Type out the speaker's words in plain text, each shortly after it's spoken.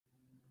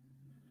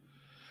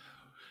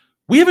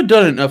We haven't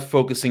done enough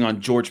focusing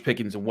on George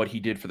Pickens and what he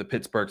did for the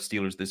Pittsburgh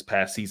Steelers this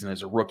past season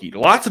as a rookie.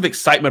 Lots of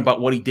excitement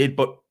about what he did,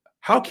 but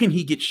how can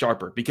he get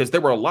sharper? Because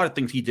there were a lot of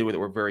things he did with it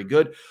were very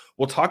good.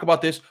 We'll talk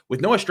about this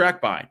with Noah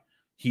Strackbein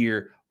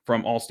here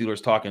from All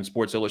Steelers Talk and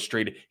Sports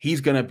Illustrated.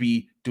 He's going to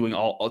be doing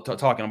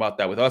talking about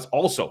that with us.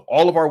 Also,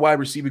 all of our wide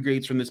receiver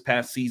grades from this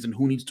past season,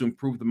 who needs to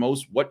improve the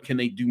most, what can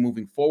they do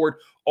moving forward,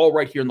 all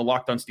right here in the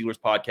Locked On Steelers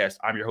podcast.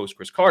 I'm your host,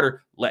 Chris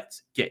Carter.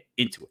 Let's get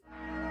into it.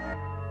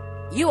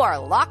 You are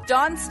Locked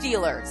On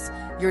Steelers,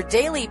 your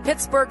daily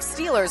Pittsburgh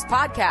Steelers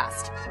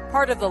podcast,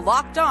 part of the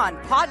Locked On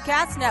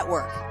Podcast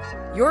Network,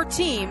 your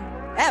team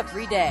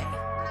every day.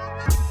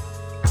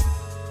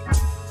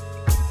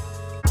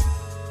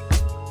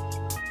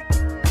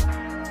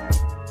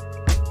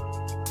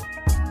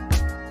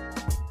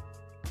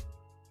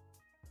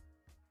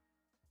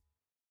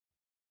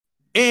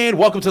 And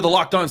welcome to the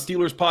Locked On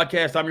Steelers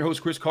podcast. I'm your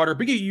host, Chris Carter,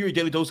 bringing you your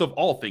daily dose of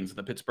all things in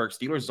the Pittsburgh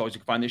Steelers. As always, you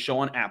can find this show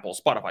on Apple,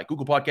 Spotify,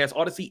 Google Podcasts,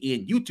 Odyssey,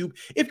 and YouTube.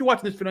 If you're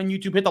watching this video on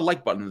YouTube, hit the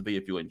like button in the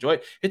video if you enjoy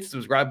it. Hit the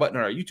subscribe button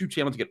on our YouTube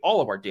channel to get all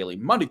of our daily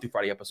Monday through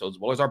Friday episodes, as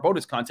well as our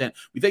bonus content.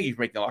 We thank you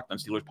for making the Locked On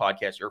Steelers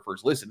podcast your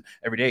first listen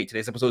every day.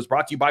 Today's episode is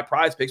brought to you by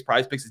PrizePicks.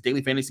 PrizePicks is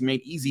daily fantasy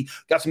made easy.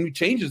 Got some new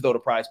changes, though, to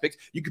PrizePicks.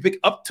 You can pick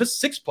up to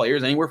 6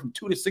 players, anywhere from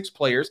 2 to 6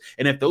 players.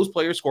 And if those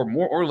players score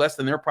more or less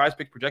than their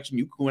PrizePicks projection,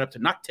 you can win up to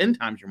not 10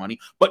 times your money,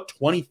 but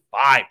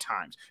 25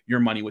 times your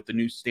money with the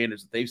new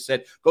standards that they've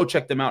set. Go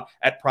check them out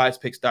at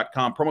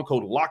prizepicks.com. Promo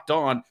code locked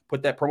on.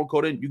 Put that promo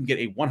code in. You can get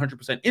a 100%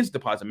 instant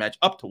deposit match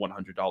up to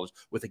 $100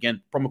 with,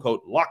 again, promo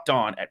code locked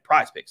on at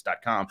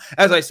prizepicks.com.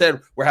 As I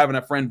said, we're having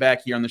a friend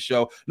back here on the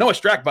show, Noah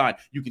Strackbein.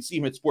 You can see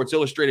him at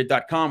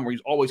sportsillustrated.com, where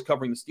he's always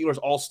covering the Steelers,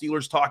 all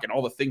Steelers talk, and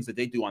all the things that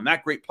they do on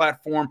that great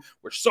platform.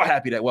 We're so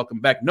happy to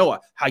welcome back Noah.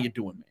 How you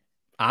doing,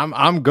 man?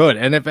 I'm good.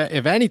 And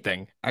if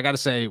anything, I got to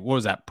say, what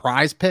was that?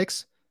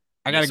 PrizePicks?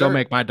 I got to go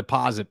make my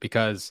deposit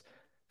because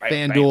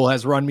FanDuel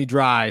has run me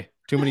dry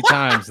too many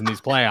times in these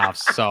playoffs.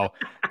 So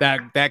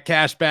that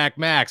cashback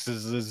max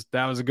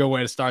that was a good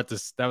way to start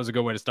this. That was a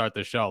good way to start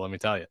this show. Let me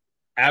tell you.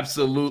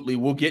 Absolutely.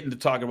 We'll get into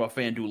talking about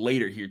FanDuel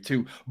later here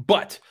too.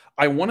 But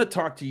I want to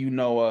talk to you,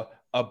 Noah,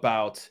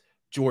 about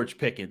George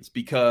Pickens,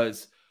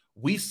 because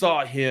we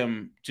saw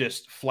him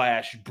just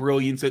flash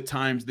brilliance at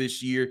times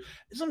this year.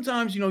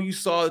 Sometimes, you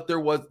saw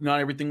that not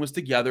everything was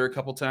together. A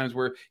couple times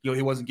where,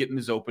 he wasn't getting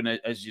as open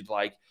as you'd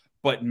like.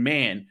 But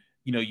man,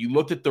 you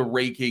looked at the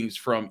rankings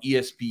from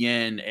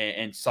ESPN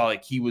and saw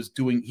like he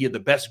had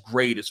the best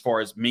grade as far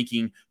as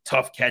making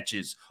tough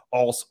catches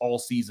all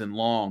season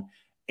long.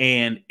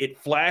 And it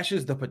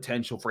flashes the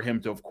potential for him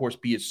to, of course,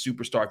 be a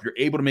superstar. If you're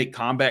able to make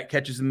combat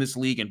catches in this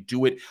league and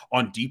do it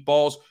on deep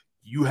balls,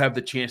 you have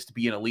the chance to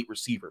be an elite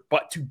receiver.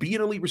 But to be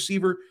an elite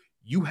receiver,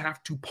 you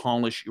have to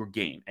polish your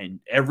game. And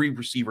every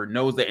receiver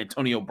knows that.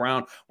 Antonio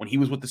Brown, when he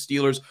was with the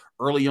Steelers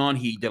early on,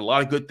 he did a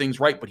lot of good things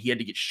right, but he had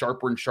to get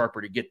sharper and sharper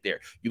to get there.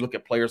 You look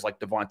at players like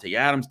Devontae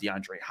Adams,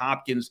 DeAndre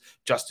Hopkins,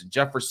 Justin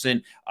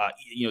Jefferson,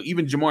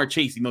 even Jamar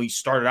Chase, he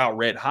started out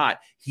red hot.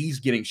 He's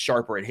getting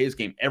sharper at his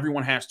game.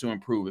 Everyone has to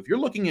improve. If you're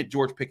looking at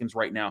George Pickens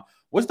right now,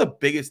 what's the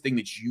biggest thing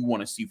that you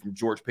want to see from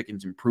George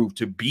Pickens improve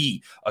to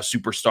be a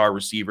superstar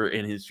receiver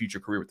in his future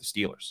career with the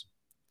Steelers?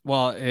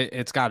 Well,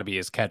 it's got to be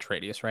his catch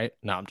radius, right?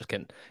 No, I'm just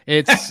kidding.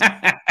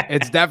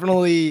 It's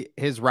definitely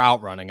his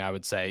route running, I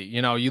would say.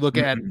 You look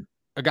at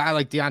a guy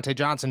like Diontae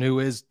Johnson, who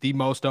is the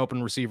most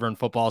open receiver in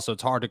football, so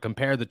it's hard to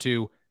compare the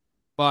two.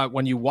 But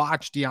when you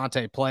watch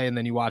Diontae play and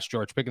then you watch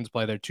George Pickens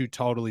play, they're two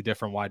totally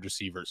different wide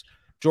receivers.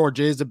 George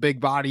is a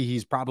big body.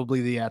 He's probably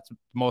the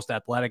most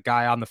athletic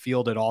guy on the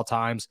field at all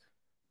times,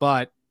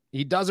 but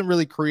he doesn't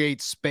really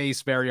create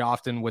space very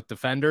often with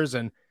defenders,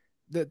 and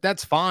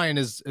that's fine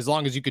as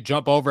long as you could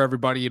jump over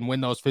everybody and win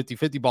those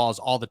 50-50 balls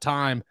all the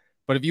time.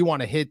 But if you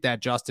want to hit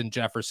that Justin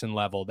Jefferson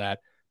level,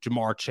 that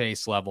Jamar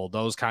Chase level,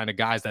 those kind of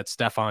guys, that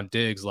Stephon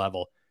Diggs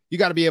level, you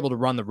got to be able to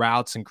run the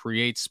routes and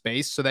create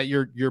space so that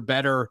you're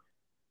better,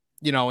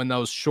 in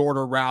those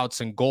shorter routes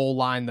and goal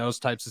line, those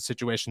types of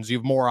situations. You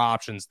have more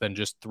options than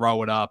just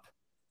throw it up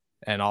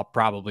and I'll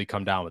probably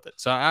come down with it.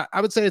 So I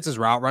would say it's his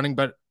route running,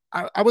 but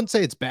I wouldn't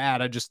say it's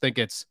bad. I just think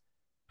it's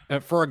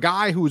for a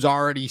guy who's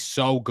already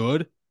so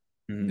good.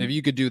 If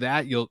you could do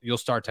that, you'll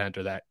start to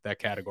enter that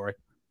category.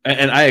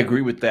 And I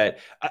agree with that.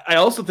 I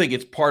also think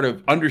it's part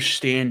of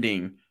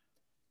understanding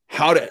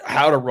how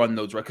to run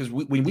those routes. Because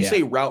when we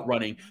say route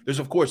running, there's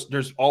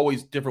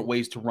always different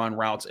ways to run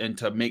routes and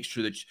to make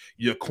sure that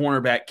your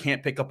cornerback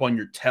can't pick up on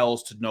your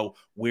tells to know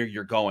where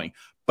you're going.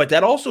 But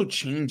that also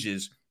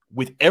changes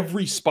with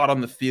every spot on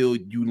the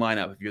field you line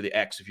up. If you're the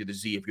X, if you're the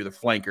Z, if you're the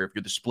flanker, if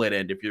you're the split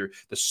end, if you're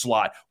the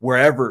slot,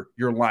 wherever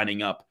you're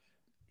lining up.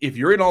 If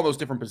you're in all those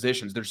different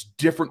positions, there's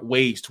different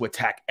ways to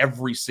attack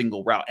every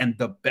single route. And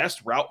the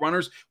best route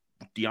runners,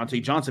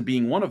 Diontae Johnson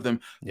being one of them,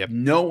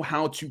 know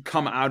how to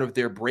come out of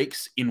their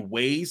breaks in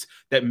ways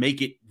that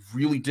make it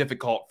really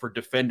difficult for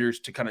defenders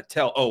to kind of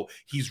tell, oh,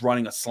 he's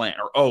running a slant,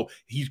 or oh,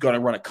 he's going to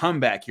run a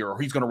comeback here, or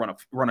he's going to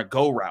run a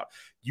go route.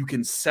 You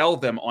can sell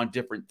them on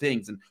different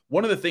things. And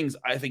one of the things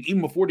I think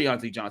even before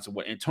Diontae Johnson,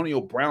 what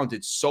Antonio Brown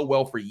did so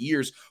well for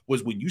years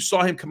was when you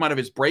saw him come out of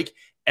his break,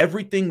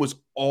 everything was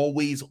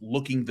always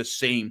looking the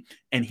same.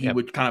 And he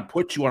would kind of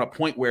put you on a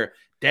point where,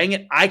 dang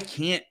it, I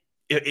can't,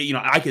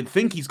 I can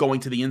think he's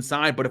going to the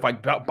inside, but if I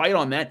bite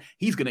on that,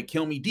 he's going to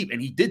kill me deep.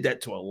 And he did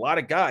that to a lot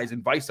of guys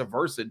and vice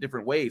versa in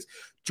different ways.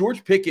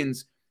 George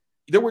Pickens,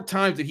 there were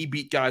times that he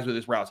beat guys with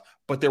his routes,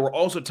 but there were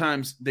also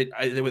times that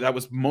that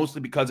was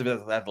mostly because of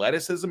his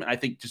athleticism. And I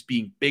think just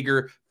being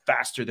bigger,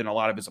 faster than a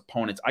lot of his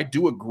opponents. I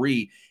do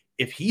agree.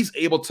 If he's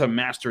able to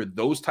master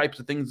those types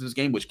of things in his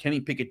game, which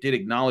Kenny Pickett did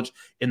acknowledge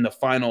in the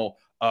final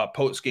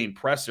post-game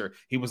presser,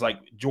 he was like,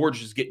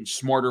 George is getting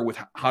smarter with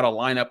how to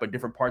line up in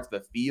different parts of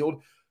the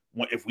field.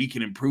 If we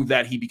can improve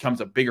that, he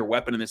becomes a bigger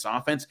weapon in this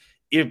offense.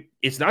 If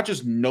it's not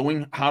just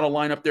knowing how to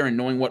line up there and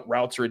knowing what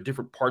routes are at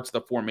different parts of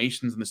the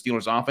formations in the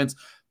Steelers offense,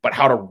 but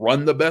how to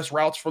run the best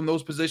routes from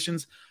those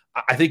positions,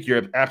 I think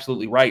you're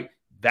absolutely right.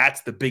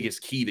 That's the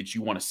biggest key that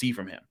you want to see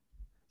from him.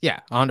 Yeah,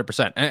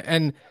 100%.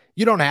 And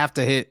you don't have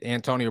to hit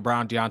Antonio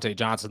Brown, Diontae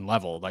Johnson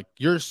level. Like,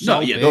 you're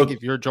so big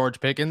if you're George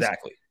Pickens,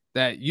 exactly,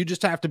 that you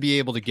just have to be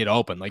able to get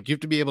open. Like, you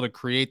have to be able to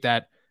create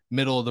that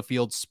middle of the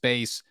field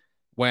space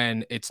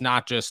when it's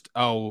not just,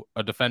 oh,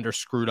 a defender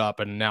screwed up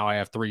and now I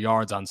have 3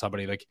 yards on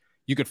somebody. Like,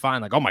 you could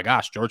find like, oh my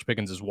gosh, George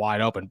Pickens is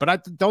wide open. But I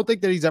don't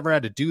think that he's ever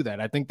had to do that.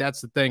 I think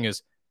that's the thing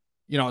is,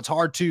 it's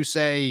hard to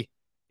say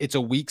it's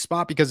a weak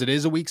spot because it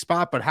is a weak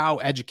spot, but how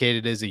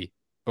educated is he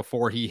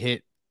before he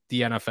hit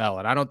the NFL?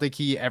 And I don't think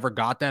he ever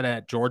got that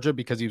at Georgia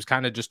because he was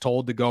kind of just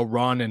told to go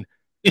run and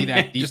be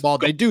that deep ball.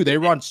 They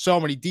run so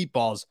many deep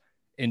balls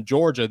in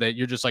Georgia that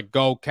you're just like,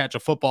 go catch a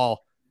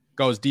football,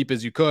 go as deep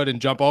as you could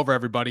and jump over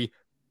everybody.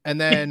 And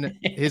then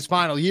his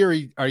final year,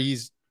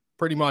 he's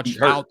pretty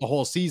much out the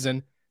whole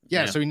season.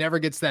 Yeah, so he never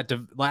gets that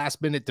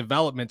last-minute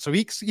development. So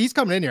he's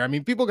coming in here. I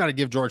mean, people got to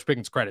give George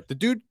Pickens credit. The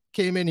dude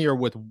came in here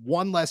with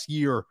one less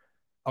year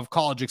of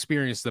college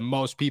experience than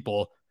most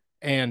people.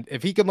 And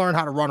if he can learn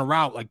how to run a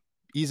route, like,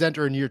 he's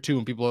entering year 2,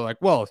 and people are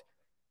like, well,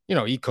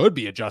 he could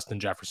be a Justin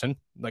Jefferson.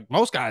 Like,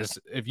 most guys,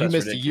 if you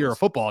missed a year of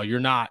football, you're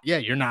not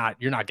getting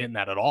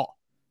that at all.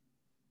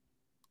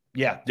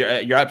 Yeah,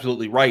 you're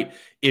absolutely right.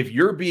 If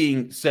you're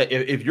being set,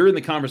 if you're in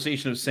the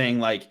conversation of saying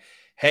like,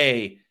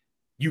 hey,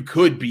 you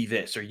could be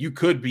this, or you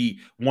could be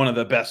one of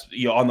the best,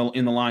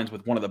 in the lines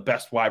with one of the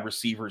best wide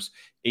receivers,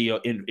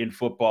 in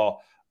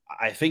football,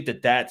 I think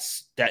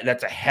that's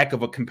a heck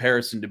of a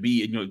comparison to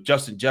be.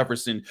 Justin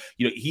Jefferson,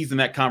 he's in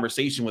that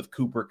conversation with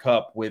Cooper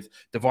Kupp, with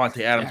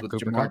Devontae Adams, with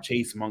Jamar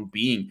Chase, among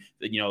being,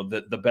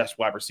 the best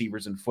wide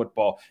receivers in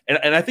football.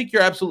 And I think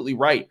you're absolutely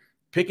right.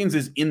 Pickens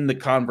is in the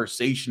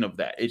conversation of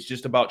that. It's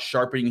just about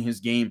sharpening his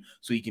game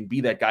so he can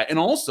be that guy. And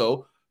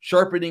also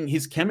sharpening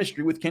his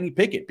chemistry with Kenny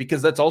Pickett,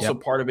 because that's also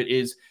part of it,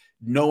 is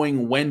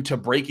knowing when to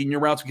break in your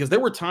routes. Because there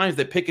were times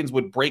that Pickens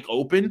would break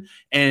open,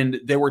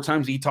 and there were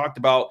times he talked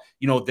about,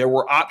 there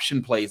were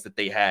option plays that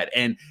they had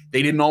and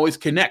they didn't always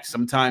connect.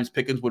 Sometimes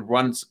Pickens would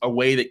run a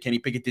way that Kenny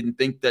Pickett didn't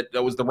think that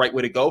was the right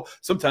way to go.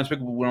 Sometimes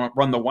Pickens would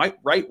run the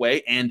right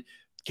way and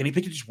Kenny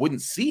Pickett just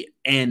wouldn't see it.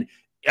 And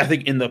I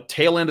think in the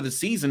tail end of the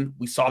season,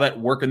 we saw that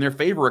work in their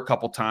favor a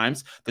couple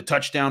times. The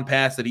touchdown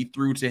pass that he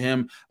threw to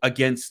him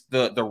against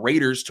the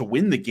Raiders to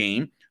win the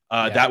game,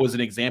 that was an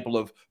example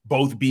of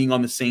both being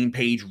on the same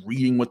page,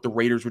 reading what the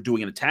Raiders were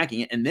doing and attacking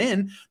it. And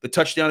then the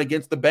touchdown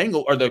against the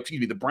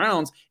the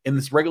Browns in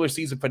this regular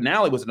season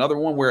finale was another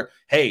one where,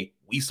 hey,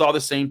 we saw the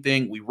same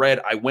thing. We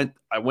read,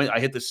 I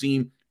hit the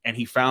seam and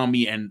he found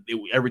me, and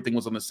everything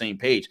was on the same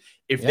page.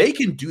 If they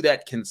can do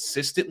that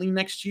consistently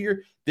next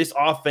year, this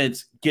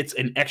offense gets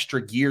an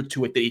extra gear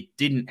to it that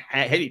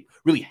it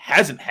really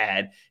hasn't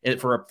had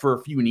for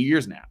a few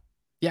years now.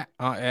 Yeah,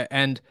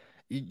 and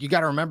you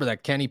got to remember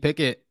that Kenny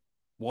Pickett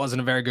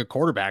wasn't a very good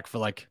quarterback for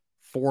like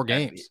 4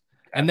 games,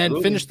 and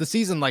then finished the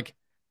season like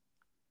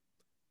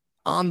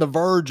on the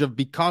verge of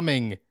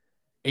becoming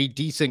a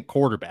decent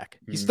quarterback.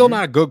 He's still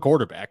not a good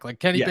quarterback. Like,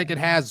 Kenny Pickett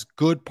has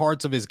good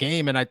parts of his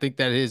game, and I think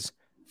that his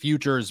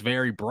future is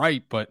very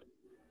bright. But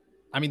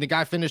I mean, the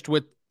guy finished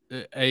with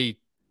a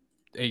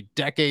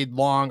decade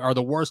long, or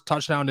the worst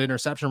touchdown to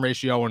interception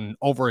ratio in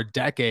over a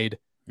decade.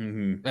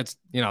 That's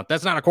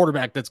not a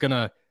quarterback that's going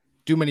to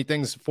do many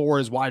things for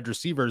his wide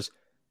receivers.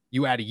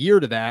 You add a year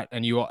to that,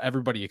 and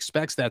everybody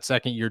expects that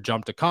second year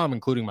jump to come,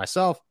 including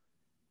myself.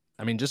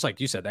 I mean, just like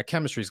you said, that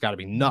chemistry's got to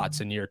be nuts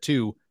in year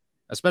 2,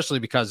 especially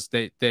because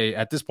they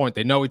at this point,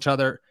 they know each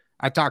other.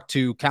 I talked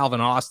to Calvin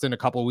Austin a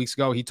couple of weeks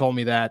ago. He told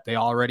me that they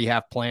already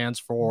have plans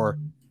for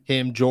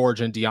him,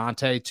 George, and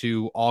Diontae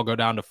to all go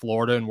down to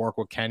Florida and work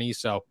with Kenny.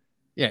 So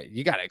yeah,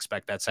 you got to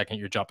expect that second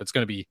year jump. It's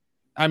going to be,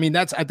 I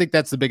think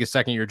that's the biggest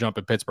second year jump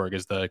in Pittsburgh,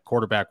 is the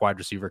quarterback wide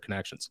receiver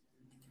connections.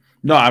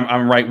 No,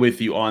 I'm right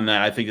with you on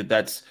that. I think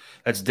that's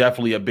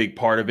definitely a big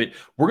part of it.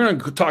 We're going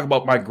to talk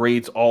about my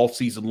grades all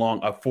season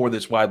long for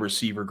this wide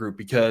receiver group,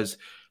 because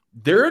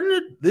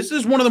this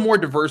is one of the more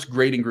diverse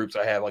grading groups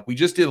I have. Like, we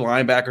just did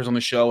linebackers on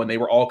the show, and they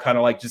were all kind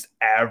of like just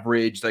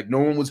average. Like, no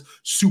one was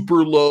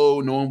super low,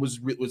 no one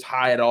was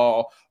high at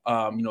all.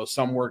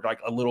 Some were like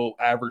a little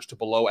average to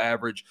below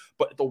average,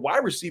 but the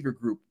wide receiver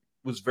group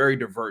was very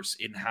diverse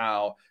in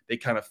how they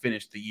kind of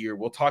finished the year.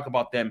 We'll talk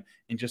about them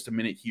in just a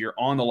minute here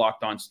on the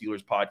Locked On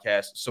Steelers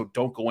podcast, so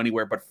don't go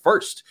anywhere. But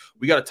first,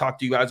 we got to talk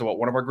to you guys about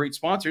one of our great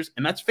sponsors,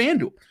 and that's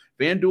FanDuel.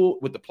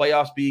 FanDuel, with the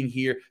playoffs being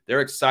here,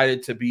 they're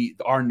excited to be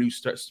our new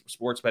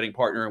sports betting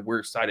partner, and we're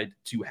excited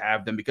to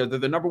have them because they're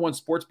the number one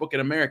sports book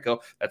in America.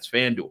 That's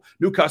FanDuel.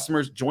 New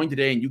customers, join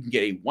today, and you can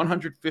get a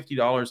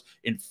 $150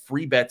 in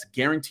free bets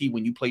guaranteed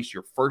when you place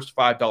your first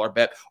 $5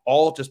 bet,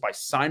 all just by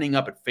signing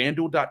up at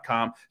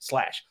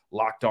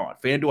FanDuel.com/locked on.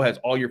 FanDuel has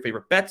all your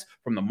favorite bets,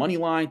 from the money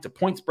line to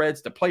point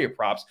spreads to player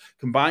props.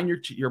 Combine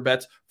your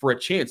bets for a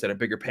chance at a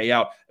bigger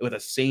payout with a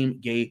same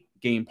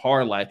game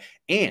parlay,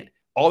 and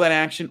all that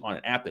action on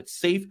an app that's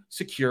safe,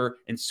 secure,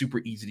 and super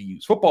easy to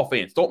use. Football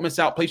fans, don't miss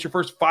out. Place your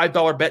first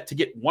 $5 bet to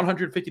get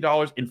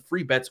 $150 in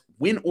free bets,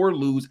 win or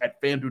lose,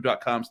 at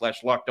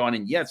FanDuel.com/locked on.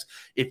 And yes,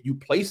 if you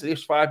place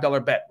this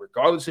 $5 bet,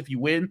 regardless if you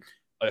win,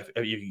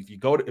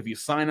 if you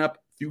sign up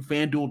through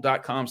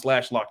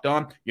FanDuel.com/locked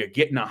on, you're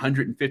getting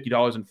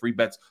 $150 in free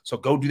bets. So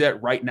go do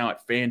that right now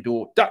at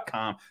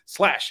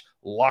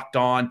FanDuel.com/locked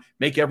on.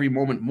 Make every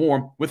moment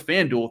more with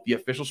FanDuel, the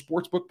official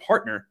sportsbook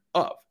partner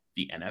of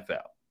the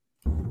NFL.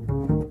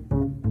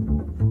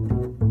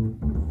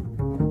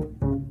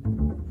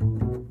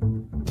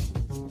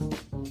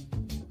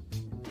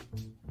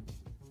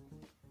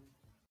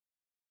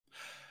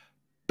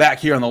 Back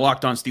here on the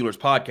Locked On Steelers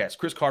podcast,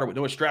 Chris Carter with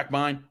Noah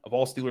Strackmine of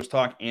All Steelers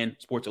Talk and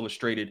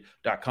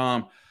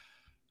SportsIllustrated.com.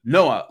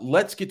 Noah,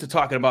 let's get to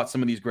talking about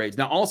some of these grades.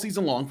 Now, all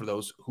season long, for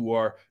those who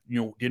are,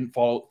 didn't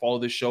follow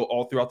this show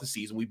all throughout the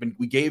season,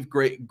 we gave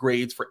great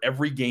grades for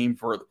every game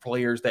for the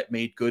players that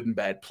made good and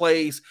bad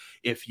plays.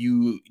 If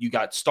you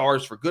got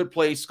stars for good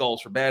plays,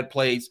 skulls for bad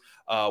plays,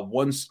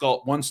 one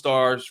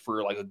stars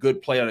for like a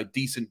good play on a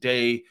decent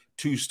day,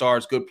 2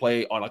 stars good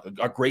play on like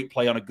a great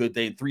play on a good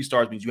day, and 3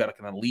 stars means you had like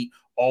an elite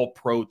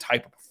all-pro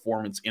type of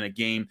performance in a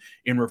game.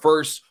 In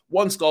reverse,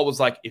 1 skull was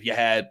like if you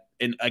had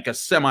like a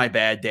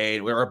semi-bad day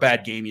or a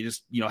bad game, you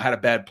just had a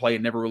bad play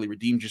and never really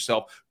redeemed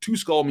yourself. 2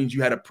 skull means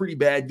you had a pretty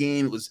bad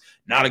game. It was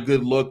not a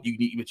good look,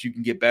 but you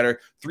can get better.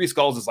 3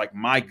 skulls is like,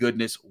 my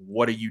goodness,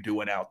 what are you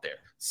doing out there?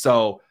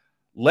 So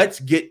let's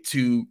get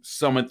to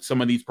some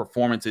of these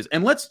performances,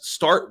 and let's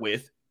start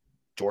with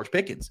George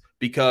Pickens,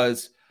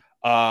 because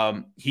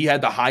he had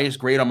the highest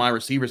grade on my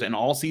receivers, and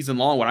all season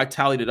long, when I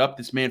tallied it up,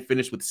 this man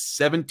finished with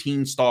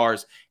 17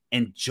 stars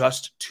and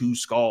just 2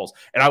 skulls.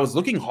 And I was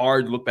looking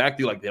hard to look back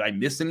through, like, did I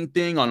miss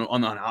anything on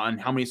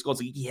how many skulls?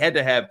 He had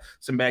to have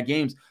some bad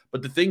games.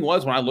 But the thing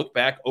was, when I look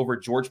back over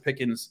George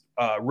Pickens'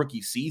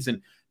 rookie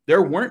season,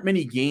 there weren't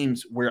many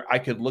games where I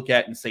could look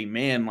at and say,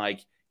 man,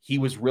 like, he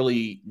was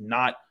really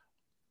not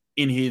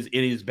in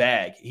his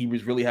bag. He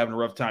was really having a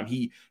rough time.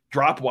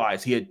 Drop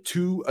wise, he had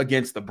 2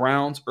 against the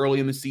Browns early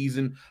in the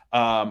season,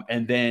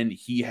 and then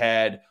he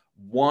had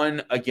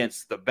 1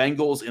 against the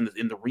Bengals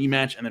in the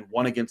rematch, and then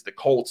 1 against the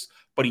Colts.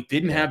 But he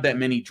didn't have that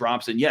many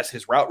drops. And yes,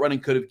 his route running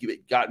could have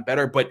gotten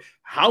better, but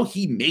how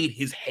he made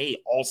his hay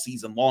all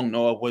season long,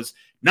 Noah, was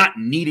not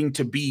needing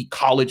to be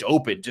college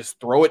open.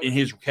 Just throw it in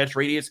his catch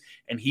radius,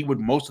 and he would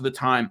most of the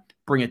time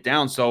bring it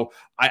down. So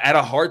I had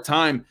a hard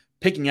time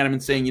picking at him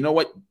and saying, you know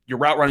what, your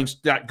route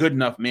running's not good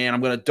enough, man.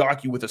 I'm going to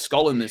dock you with a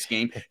skull in this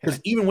game. Because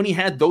even when he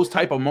had those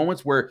type of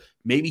moments where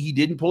maybe he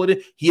didn't pull it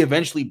in, he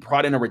eventually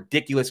brought in a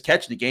ridiculous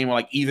catch in the game. Where,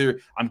 like, either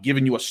I'm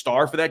giving you a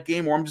star for that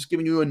game or I'm just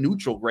giving you a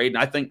neutral grade.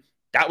 And I think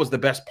that was the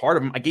best part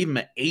of him. I gave him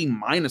an A-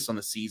 on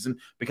the season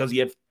because he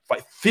had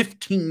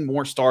 15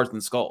 more stars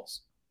than skulls.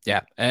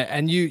 Yeah.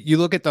 And you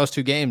look at those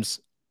 2 games,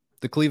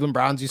 the Cleveland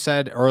Browns, you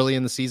said early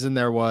in the season,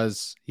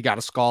 he got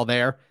a skull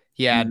there.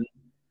 He had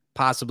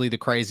possibly the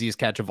craziest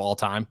catch of all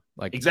time,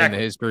 like in the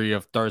history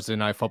of Thursday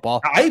Night Football.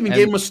 I even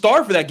gave him a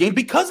star for that game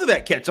because of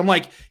that catch. I'm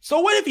like,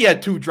 so what if he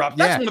had 2 drops?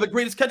 That's one of the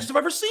greatest catches I've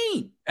ever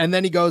seen. And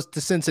then he goes to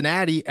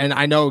Cincinnati, and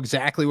I know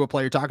exactly what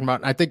play you're talking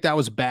about. And I think that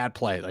was a bad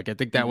play. Like, I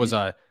think that was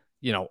an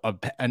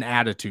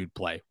attitude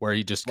play where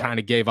he just kind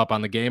of gave up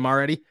on the game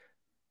already.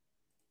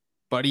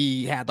 But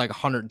he had like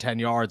 110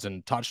 yards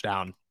and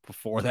touchdown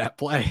before that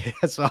play.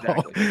 So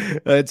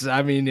it's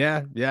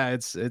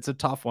a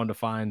tough one to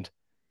find.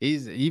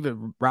 He's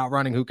even route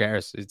running. Who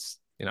cares? It's,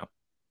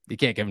 you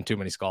can't give him too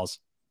many skulls.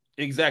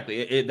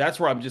 Exactly. That's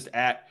where I'm just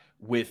at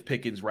with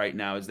Pickens right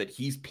now, is that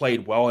he's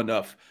played well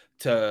enough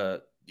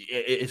to,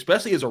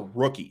 especially as a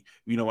rookie,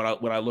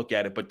 when I look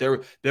at it. But there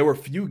were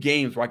few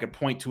games where I could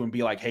point to and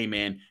be like, hey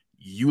man,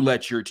 you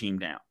let your team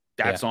down.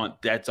 That's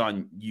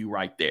on you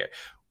right there.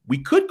 We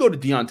could go to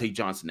Diontae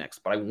Johnson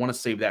next, but I want to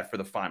save that for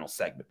the final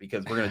segment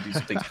because we're going to do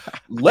some things.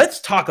 Let's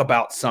talk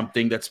about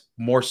something that's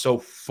more so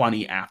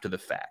funny after the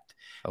fact.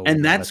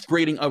 And that's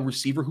grading a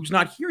receiver who's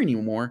not here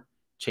anymore,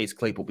 Chase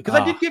Claypool, because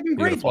I did give him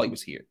grades while he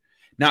was here.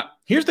 Now,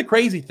 here's the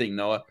crazy thing,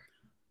 Noah.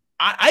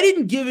 I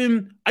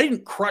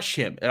didn't crush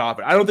him at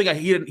offense. I don't think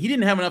he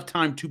didn't have enough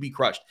time to be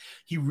crushed.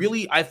 He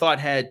really, I thought,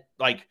 had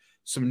like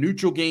some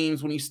neutral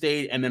games when he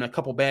stayed and then a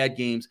couple bad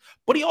games,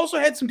 but he also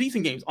had some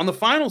decent games. On the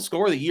final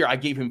score of the year, I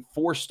gave him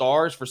 4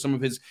 stars for some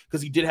of his,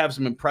 because he did have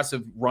some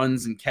impressive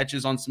runs and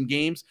catches on some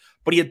games,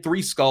 but he had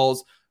 3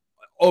 skulls.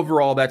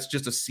 Overall, that's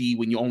just a C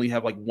when you only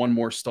have like one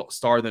more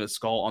star than a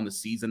skull on the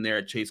season there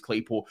at Chase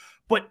Claypool.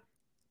 But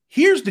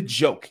here's the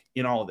joke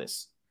in all of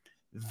this.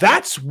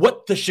 That's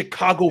what the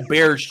Chicago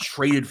Bears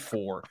traded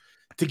for,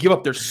 to give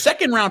up their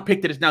second-round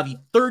pick that is now the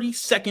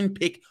 32nd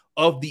pick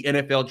of the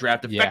NFL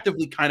draft,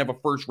 effectively kind of a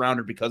first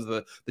rounder because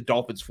of the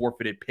Dolphins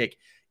forfeited pick.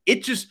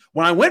 It just,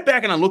 when I went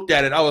back and I looked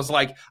at it, I was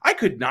like, I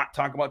could not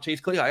talk about Chase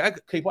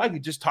Claypool. I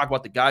could just talk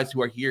about the guys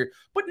who are here.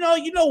 But no,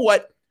 you know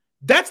what?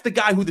 That's the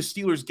guy who the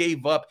Steelers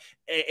gave up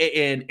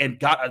and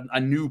got a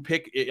new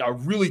pick, a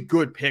really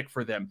good pick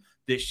for them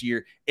this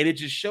year. And it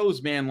just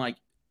shows, man, like,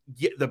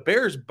 the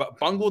Bears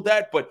bungled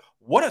that, but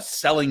what a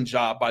selling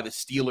job by the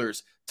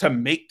Steelers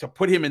to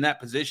put him in that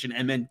position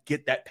and then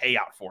get that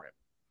payout for him.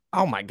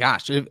 Oh my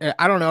gosh.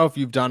 I don't know if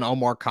you've done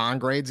Omar Khan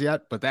grades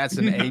yet, but that's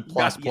an A++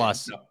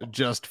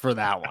 just for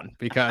that one,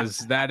 because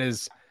that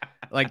is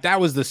like, that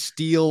was the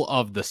steal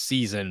of the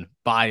season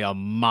by a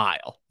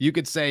mile. You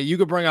could say, you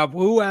could bring up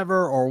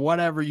whoever or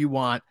whatever you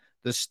want.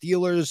 The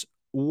Steelers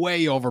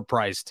way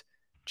overpriced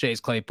Chase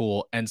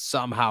Claypool and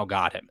somehow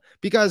got him,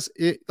 because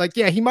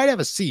he might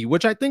have a C,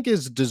 which I think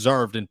is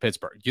deserved in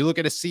Pittsburgh. You look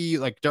at a C,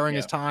 like during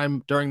his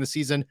time during the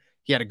season,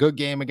 he had a good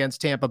game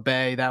against Tampa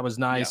Bay. That was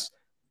nice. Yeah.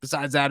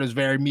 Besides that, it was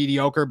very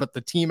mediocre, but the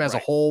team as a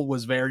whole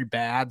was very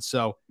bad.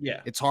 So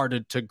it's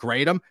hard to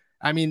grade him.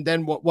 I mean,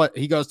 then what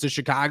he goes to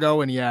Chicago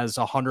and he has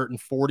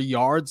 140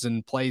 yards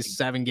and plays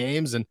 7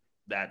 games and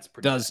that's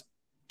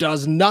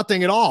does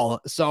nothing at all.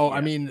 So,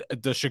 I mean,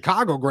 the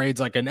Chicago grade's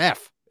like an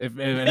F,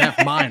 an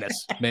F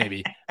minus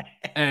maybe.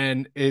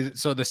 And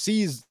so the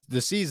C's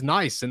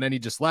nice. And then he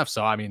just left.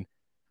 So, I mean,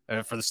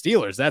 for the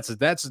Steelers,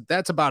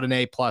 that's about an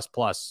A++,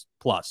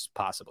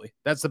 possibly.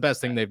 That's the best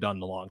thing they've done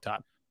in a long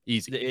time.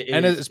 Easy.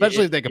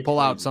 Especially if they could pull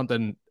out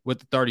something with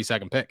the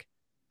 32nd pick.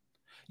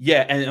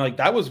 Yeah, and like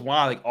that was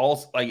why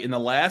in the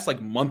last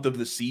month of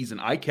the season,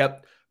 I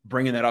kept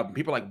bringing that up, and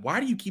people are like, why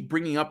do you keep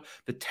bringing up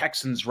the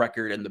Texans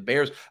record and the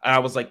Bears? And I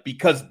was like,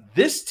 because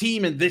this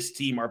team and this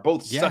team are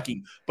both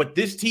sucking, but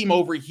this team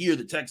over here,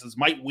 the Texans,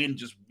 might win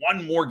just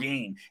one more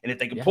game, and if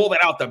they can pull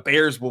that out, the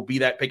Bears will be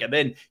that pick, and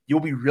then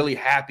you'll be really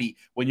happy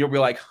when you'll be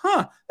like,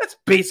 that's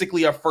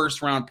basically a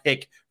first-round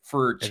pick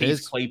for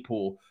Chase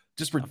Claypool.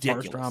 Just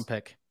ridiculous. First-round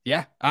pick.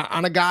 Yeah,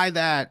 on a guy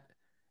that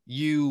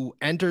you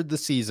entered the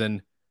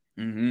season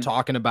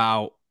talking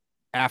about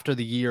after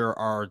the year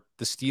are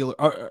the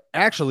Steelers.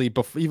 Actually,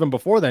 even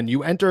before then,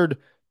 you entered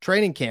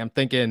training camp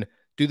thinking,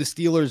 do the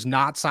Steelers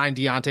not sign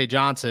Diontae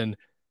Johnson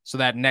so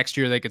that next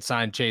year they could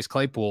sign Chase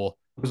Claypool?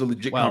 It was a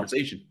legit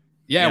conversation.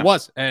 Yeah, it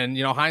was. And,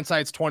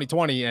 hindsight's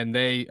 2020. And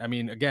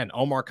again,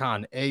 Omar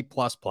Khan, A++,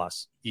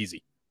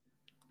 easy.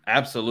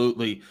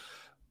 Absolutely.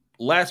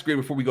 Last grade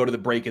before we go to the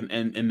break and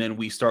then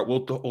we start,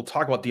 we'll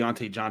talk about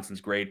Diontae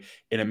Johnson's grade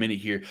in a minute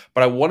here.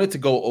 But I wanted to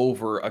go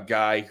over a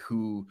guy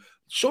who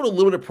showed a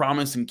little bit of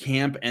promise in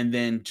camp and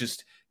then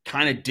just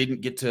kind of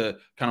didn't get to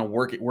kind of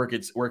work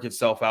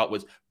itself out,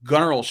 was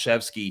Gunnar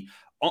Olszewski.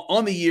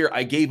 On the year,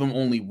 I gave him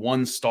only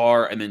 1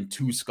 star and then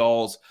 2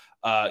 skulls.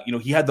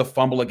 He had the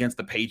fumble against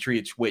the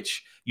Patriots,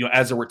 which,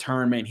 as a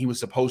return man, he was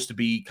supposed to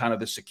be kind of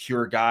the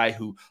secure guy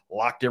who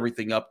locked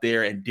everything up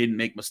there and didn't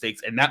make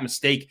mistakes. And that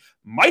mistake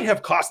might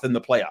have cost them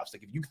the playoffs.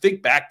 Like, if you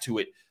think back to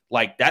it,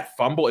 like that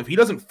fumble, if he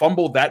doesn't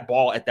fumble that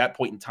ball at that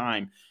point in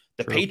time,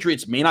 the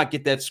Patriots may not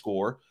get that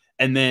score.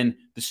 And then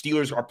the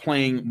Steelers are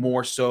playing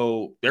more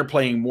so, they're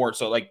playing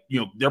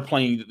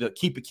the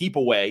keep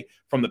away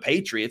from the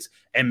Patriots.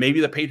 And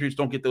maybe the Patriots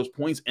don't get those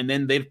points. And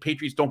then the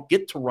Patriots don't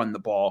get to run the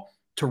ball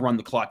to run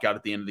the clock out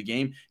at the end of the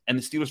game, and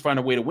the Steelers find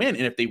a way to win.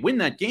 And if they win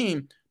that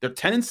game, they're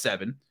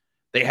 10-7.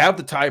 They have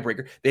the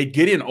tiebreaker. They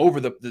get in over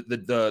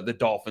the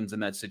Dolphins in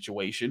that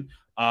situation.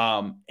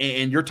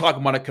 And you're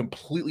talking about a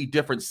completely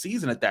different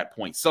season at that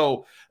point.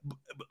 So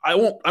I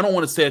don't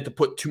want to say it to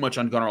put too much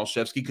on Gunnar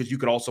Olszewski, because you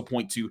could also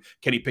point to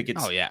Kenny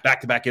Pickett's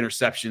back-to-back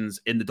interceptions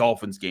in the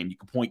Dolphins game. You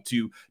could point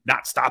to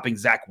not stopping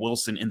Zach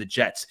Wilson in the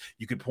Jets.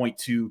 You could point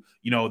to,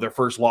 their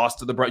first loss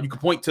to the Browns. You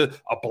could point to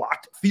a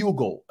blocked field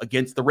goal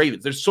against the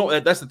Ravens. That's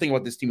the thing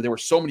about this team. There were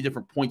so many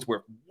different points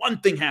where one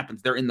thing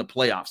happens, they're in the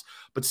playoffs.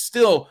 But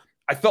still,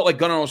 I felt like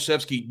Gunnar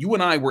Olszewski, you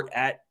and I were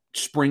at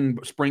spring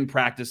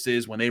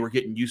practices when they were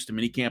getting used to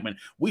minicamp, and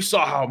we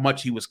saw how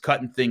much he was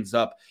cutting things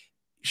up.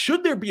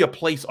 Should there be a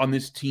place on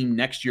this team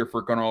next year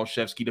for Gunnar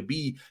Olszewski to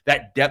be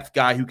that depth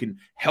guy who can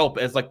help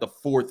as like the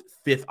 4th,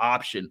 5th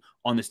option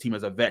on this team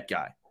as a vet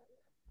guy?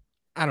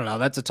 I don't know.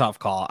 That's a tough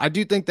call. I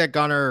do think that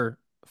Gunnar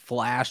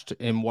flashed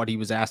in what he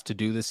was asked to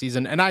do this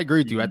season. And I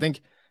agree with you. I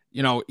think,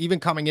 even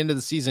coming into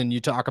the season,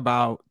 you talk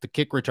about the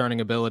kick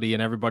returning ability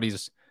and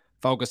everybody's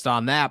focused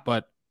on that.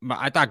 But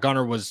I thought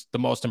Gunnar was the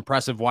most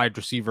impressive wide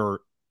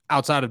receiver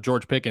outside of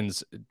George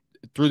Pickens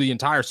through the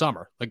entire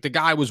summer. Like, the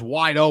guy was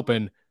wide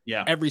open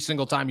every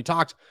single time he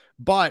talked.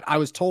 But I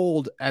was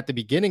told at the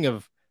beginning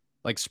of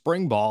like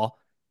spring ball,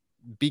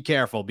 be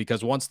careful,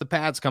 because once the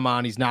pads come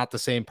on, he's not the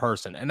same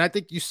person. And I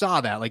think you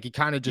saw that, like he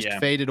kind of just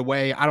faded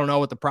away. I don't know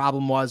what the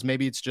problem was.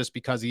 Maybe it's just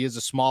because he is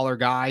a smaller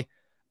guy.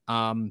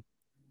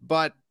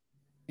 But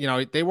you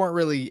know, they weren't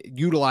really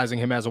utilizing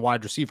him as a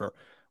wide receiver.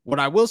 What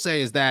I will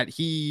say is that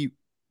he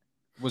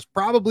was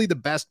probably the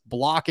best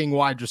blocking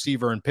wide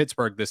receiver in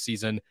Pittsburgh this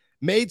season.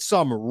 Made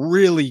some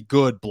really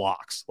good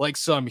blocks, like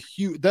some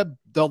huge,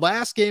 the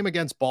last game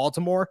against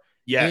Baltimore,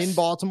 in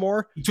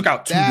Baltimore, he took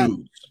out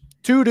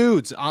two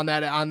dudes on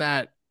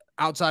that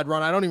outside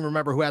run. I don't even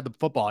remember who had the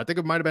football. I think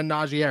it might've been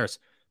Najee Harris,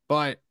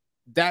 but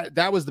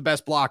that was the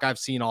best block I've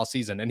seen all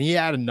season. And he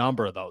had a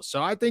number of those.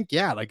 So I think,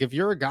 like if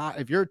you're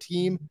a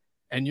team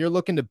and you're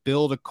looking to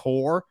build a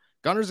core,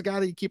 Gunner's a guy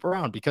that you keep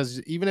around,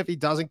 because even if he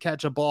doesn't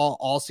catch a ball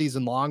all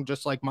season long,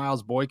 just like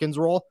Miles Boykin's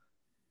role,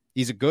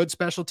 he's a good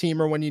special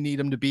teamer when you need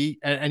him to be.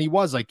 And he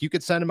was, like, you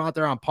could send him out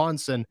there on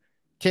punts and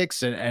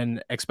kicks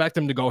and expect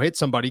him to go hit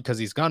somebody because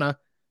he's gonna.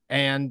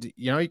 And,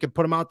 you know, you could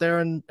put him out there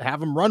and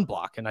have him run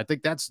block. And I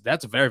think that's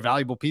a very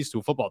valuable piece to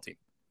a football team.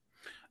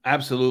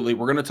 Absolutely.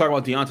 We're going to talk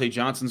about Diontae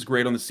Johnson's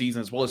grade on the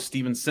season, as well as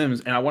Steven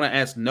Sims. And I want to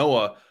ask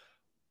Noah,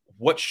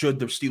 what should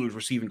the Steelers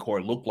receiving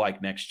core look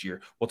like next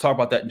year? We'll talk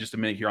about that in just a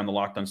minute here on the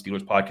Locked On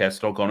Steelers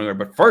podcast. Don't go anywhere.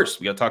 But first,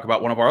 we got to talk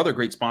about one of our other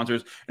great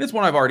sponsors, and it's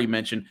one I've already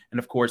mentioned. And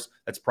of course,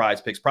 that's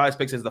PrizePicks.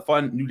 PrizePicks is the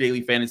fun new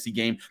daily fantasy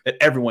game that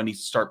everyone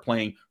needs to start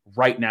playing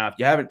right now. If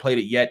you haven't played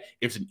it yet,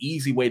 it's an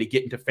easy way to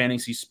get into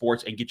fantasy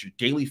sports and get your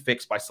daily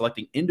fix by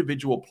selecting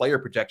individual player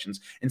projections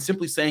and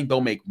simply saying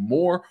they'll make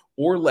more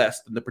or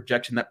less than the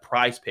projection that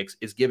PrizePicks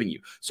is giving you.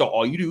 So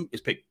all you do is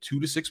pick 2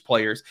 to 6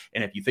 players,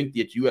 and if you think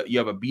that you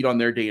have a beat on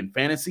their day in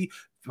fantasy,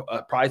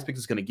 PrizePicks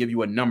is going to give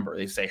you a number.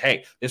 They say,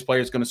 hey, this player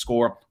is going to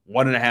score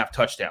 1.5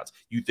 touchdowns.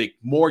 You think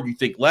more, you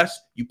think less,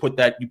 you put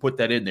that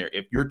in there.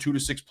 If your 2 to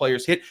 6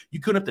 players hit, you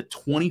could up to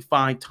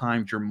 25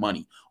 times your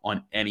money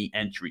on any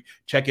entry.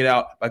 Check it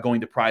out by going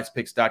to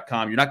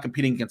prizepicks.com. You're not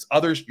competing against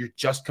others. You're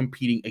just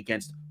competing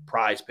against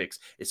PrizePicks.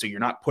 And so you're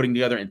not putting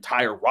together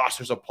entire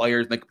rosters of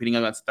players and then competing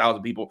against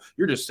 1,000 people.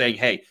 You're just saying,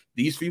 hey,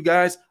 these few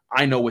guys,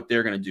 I know what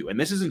they're going to do. And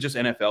this isn't just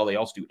NFL. They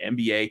also do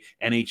NBA,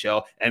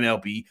 NHL,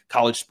 MLB,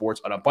 college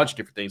sports, and a bunch of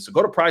different things. So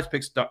go to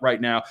PrizePicks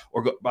right now,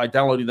 or go by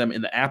downloading them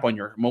in the app on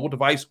your mobile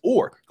device,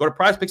 or go to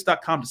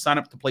prizepicks.com to sign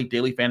up to play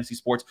daily fantasy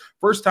sports.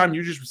 First time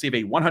users receive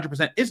a 100%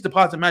 instant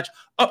deposit match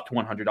up to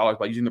 $100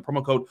 by using the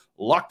promo code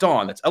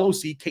LOCKEDON. That's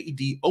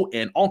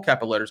LOCKEDON, all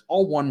capital letters,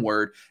 all one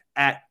word,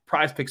 at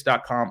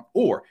prizepicks.com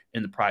or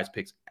in the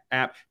PrizePicks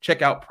app.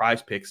 Check out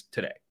PrizePicks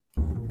today.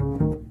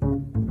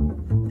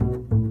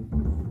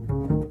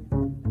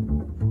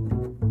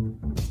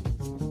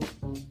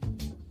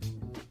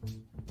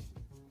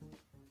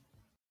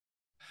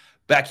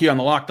 Back here on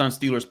the Locked On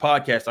Steelers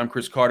podcast, I'm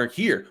Chris Carter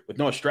here with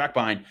Noah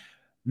Strackbein.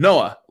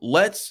 Noah,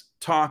 let's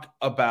talk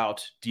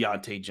about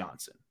Diontae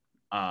Johnson.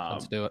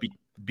 Let's do it.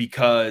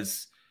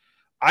 Because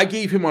I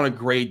gave him on a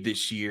grade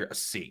this year a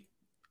C.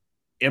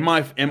 When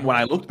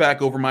I looked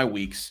back over my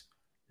weeks,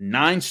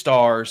 9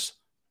 stars,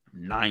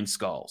 9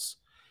 skulls.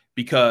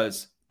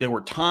 Because there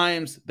were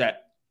times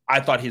that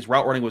I thought his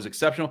route running was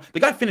exceptional. The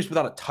guy finished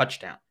without a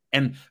touchdown.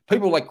 And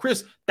people were like,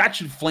 Chris, that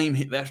should flame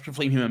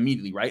him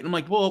immediately, right? And I'm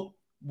like, well,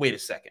 wait a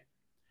second.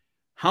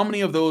 How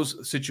many of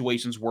those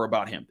situations were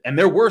about him? And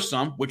there were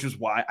some, which is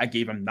why I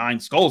gave him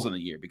 9 skulls in the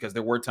year, because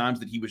there were times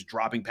that he was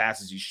dropping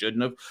passes he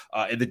shouldn't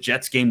have. The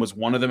Jets game was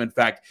one of them. In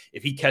fact,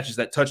 if he catches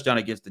that touchdown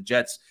against the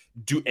Jets,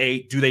 do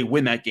they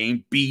win that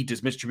game? B,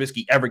 does Mitch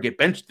Trubisky ever get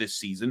benched this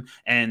season?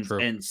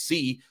 And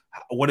C,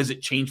 what does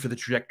it change for the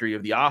trajectory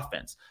of the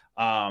offense?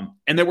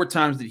 And there were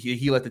times that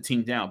he let the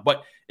team down,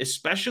 but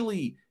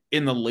especially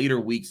in the later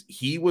weeks,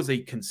 he was a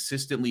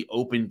consistently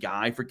open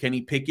guy for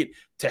Kenny Pickett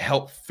to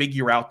help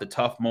figure out the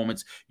tough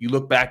moments. You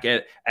look back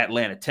at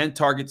Atlanta, 10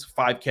 targets,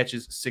 5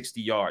 catches,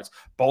 60 yards.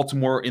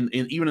 Baltimore,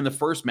 even in the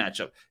first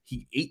matchup,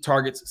 8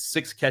 targets,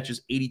 6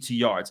 catches, 82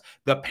 yards.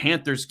 The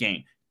Panthers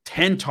game,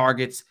 10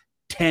 targets,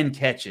 10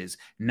 catches,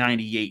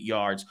 98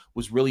 yards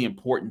was really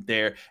important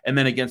there. And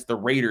then against the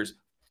Raiders,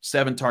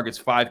 7 targets,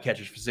 5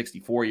 catches for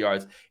 64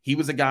 yards. He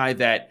was a guy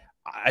that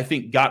I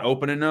think got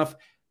open enough.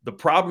 The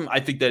problem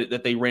I think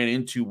that they ran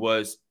into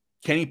was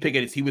Kenny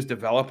Pickett, as he was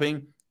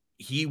developing,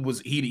 he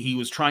was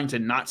trying to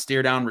not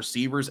stare down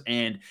receivers,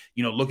 and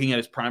looking at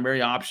his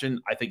primary option,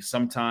 I think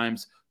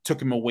sometimes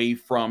took him away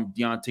from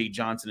Diontae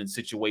Johnson in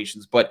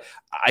situations. But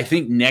I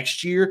think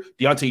next year,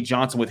 Diontae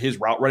Johnson, with his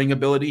route running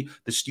ability,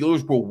 the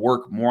Steelers will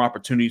work more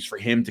opportunities for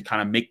him to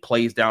kind of make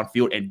plays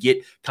downfield and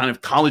get kind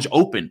of college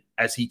open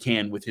as he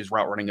can with his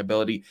route running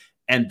ability.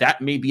 And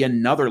that may be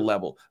another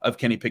level of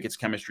Kenny Pickett's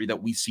chemistry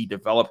that we see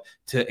develop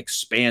to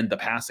expand the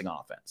passing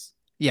offense.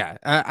 Yeah,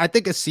 I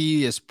think a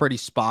C is pretty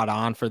spot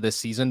on for this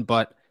season,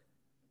 but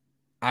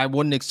I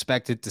wouldn't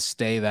expect it to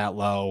stay that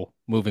low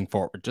moving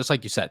forward. Just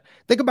like you said,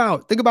 think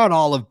about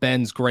all of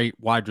Ben's great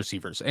wide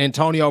receivers.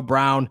 Antonio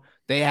Brown,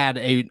 they had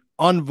an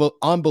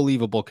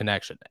unbelievable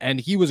connection, and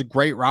he was a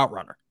great route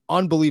runner.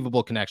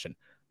 Unbelievable connection.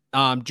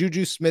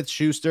 Juju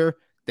Smith-Schuster,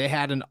 they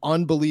had an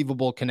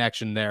unbelievable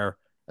connection there,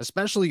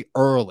 especially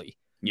early.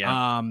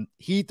 Yeah.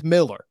 Heath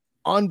Miller,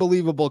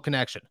 unbelievable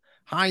connection.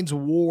 Hines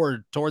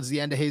Ward towards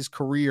the end of his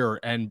career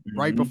and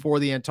right before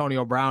the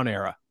Antonio Brown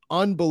era,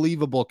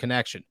 unbelievable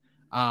connection.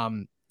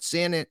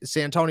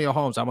 Santonio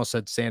Holmes, I almost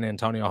said San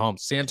Antonio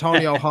Holmes,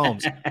 Santonio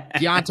Holmes,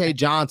 Diontae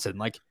Johnson,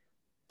 like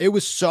it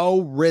was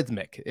so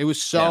rhythmic. It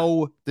was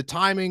so, the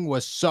timing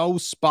was so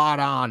spot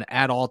on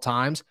at all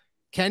times.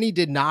 Kenny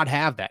did not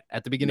have that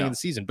at the beginning of the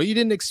season, but you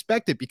didn't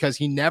expect it because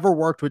he never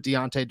worked with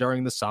Diontae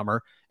during the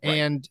summer.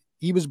 And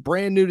he was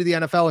brand new to the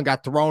NFL and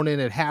got thrown in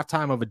at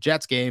halftime of a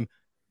Jets game.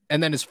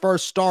 And then his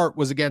first start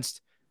was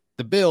against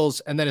the Bills.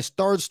 And then his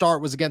third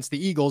start was against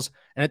the Eagles.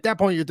 And at that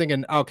point, you're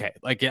thinking, okay,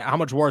 like how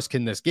much worse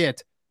can this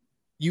get?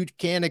 You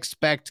can't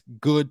expect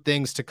good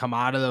things to come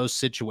out of those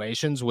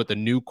situations with a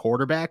new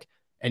quarterback.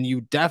 And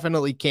you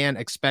definitely can't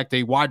expect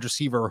a wide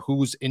receiver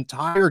whose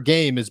entire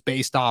game is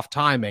based off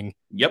timing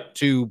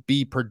to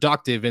be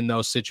productive in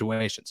those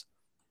situations.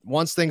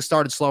 Once things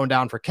started slowing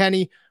down for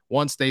Kenny,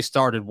 once they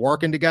started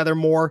working together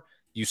more,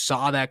 you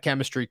saw that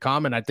chemistry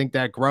come. And I think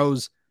that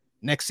grows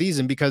next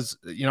season because,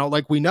 you know,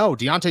 like we know,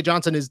 Diontae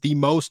Johnson is the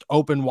most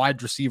open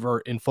wide receiver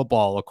in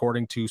football,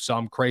 according to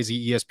some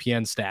crazy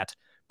ESPN stat.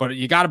 But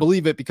you got to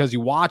believe it because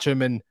you watch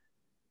him and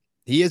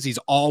he's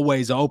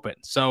always open.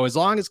 So as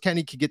long as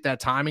Kenny could get that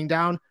timing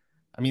down,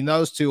 I mean,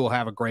 those two will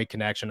have a great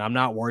connection. I'm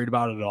not worried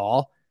about it at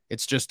all.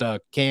 It's just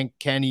can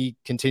Kenny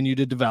continue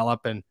to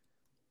develop? And,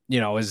 you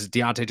know, is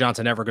Diontae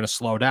Johnson ever going to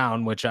slow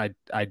down, which I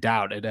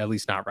doubt it, at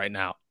least not right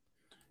now.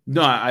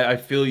 No, I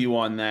feel you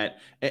on that.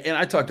 And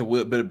I talked a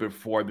little bit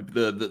before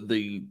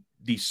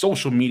the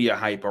social media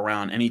hype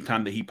around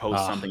anytime that he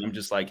posts something. I'm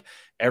just like,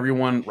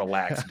 everyone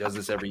relax. He does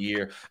this every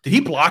year. Did he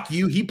block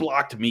you? He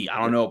blocked me. I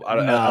don't know. I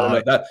don't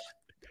know that.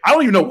 I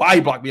don't even know why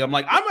he blocked me. I'm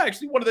like, I'm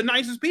actually one of the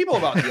nicest people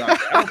about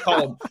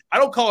Diontae. I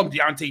don't call him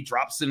Diontae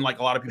Dropson like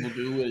a lot of people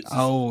do. It's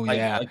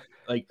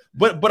just,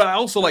 but I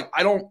also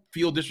I don't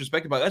feel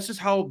disrespected by it. That's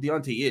just how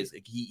Diontae is.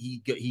 Like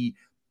he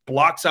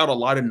blocks out a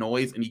lot of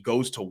noise and he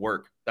goes to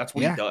work. That's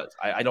what he does.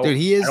 I don't. Dude,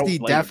 he is the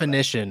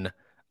definition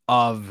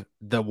of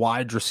the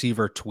wide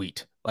receiver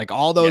tweet. Like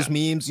all those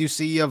memes you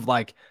see of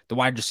like the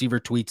wide receiver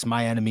tweets,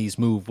 my enemies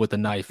move with a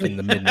knife in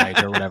the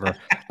midnight or whatever.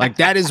 Like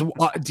that is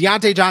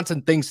Diontae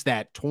Johnson thinks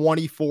that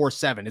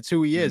 24/7. It's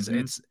who he is.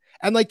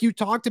 And like you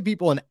talk to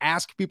people and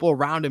ask people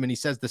around him and he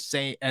says the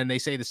same and they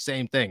say the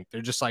same thing.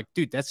 They're just like,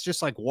 dude, that's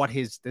just like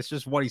that's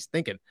just what he's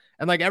thinking.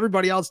 And like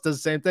everybody else does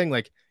the same thing.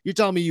 Like you're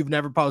telling me you've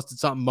never posted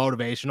something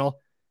motivational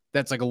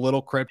that's like a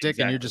little cryptic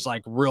and you're just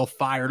like real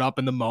fired up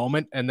in the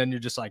moment. And then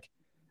you're just like,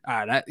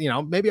 that, you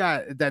know, maybe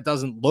that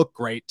doesn't look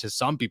great to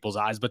some people's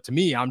eyes, but to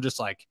me, I'm just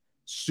like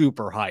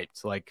super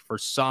hyped, like for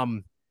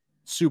some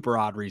super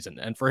odd reason.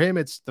 And for him,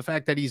 it's the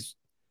fact that he's,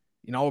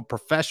 you know, a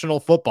professional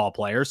football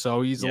player.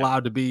 So he's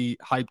allowed to be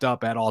hyped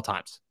up at all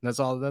times.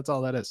 That's all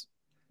that is.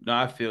 No,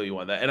 I feel you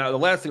on that. And the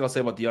last thing I'll say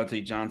about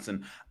Diontae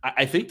Johnson,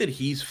 I think that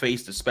he's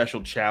faced a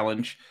special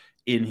challenge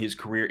in his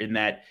career in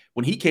that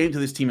when he came to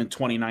this team in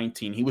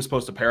 2019, he was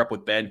supposed to pair up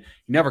with Ben. He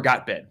never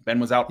got Ben. Ben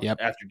was out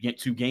after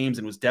 2 games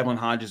and it was Devlin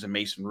Hodges and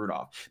Mason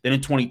Rudolph. Then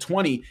in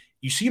 2020,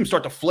 you see him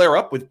start to flare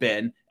up with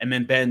Ben, and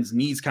then Ben's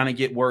knees kind of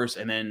get worse,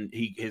 and then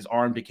his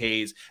arm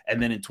decays,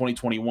 and then in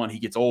 2021, he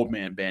gets old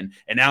man Ben,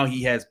 and now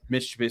he has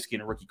Mitch Trubisky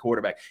and a rookie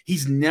quarterback.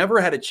 He's never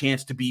had a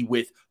chance to be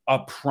with a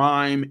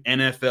prime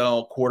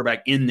NFL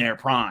quarterback in their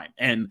prime.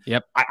 And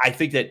I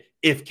think that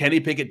if Kenny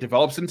Pickett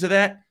develops into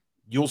that,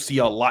 you'll see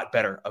a lot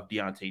better of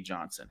Diontae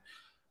Johnson.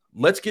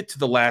 Let's get to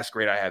the last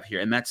grade I have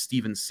here, and that's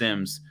Steven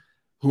Sims,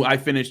 who I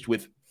finished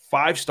with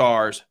 5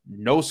 stars,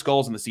 no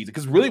skulls in the season.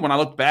 Because really, when I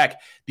look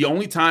back, the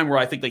only time where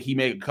I think that he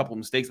made a couple of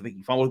mistakes, I think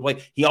he fumbled a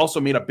play. He also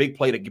made a big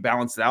play to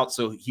balance it out,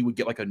 so he would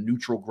get like a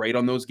neutral grade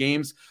on those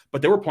games.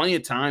 But there were plenty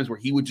of times where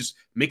he would just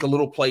make a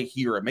little play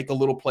here or make a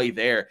little play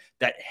there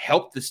that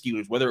helped the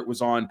Steelers, whether it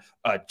was on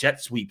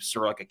jet sweeps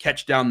or like a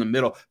catch down the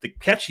middle. The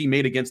catch he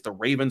made against the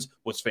Ravens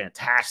was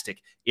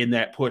fantastic in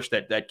that push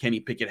that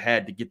Kenny Pickett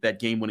had to get that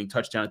game-winning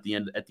touchdown at the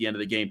end of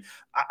the game.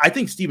 I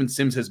think Steven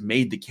Sims has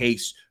made the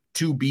case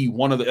to be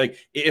one of the, like,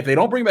 if they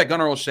don't bring back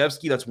Gunnar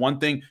Olszewski, that's one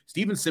thing.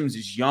 Steven Sims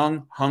is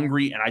young,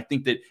 hungry, and I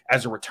think that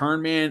as a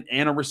return man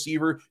and a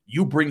receiver,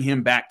 you bring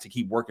him back to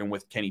keep working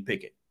with Kenny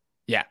Pickett.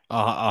 Yeah,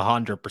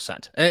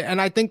 100%. And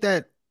I think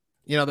that,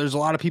 you know, there's a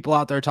lot of people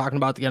out there talking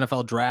about the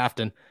NFL draft,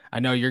 and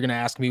I know you're going to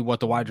ask me what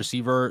the wide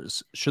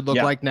receivers should look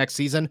like next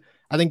season.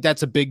 I think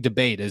that's a big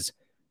debate is,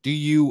 do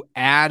you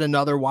add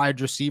another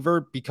wide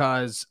receiver?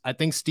 Because I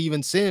think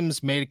Steven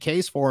Sims made a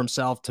case for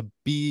himself to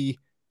be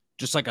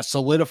just like a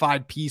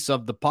solidified piece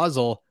of the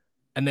puzzle.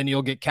 And then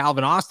you'll get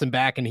Calvin Austin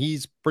back and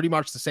he's pretty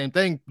much the same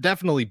thing,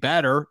 definitely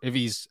better if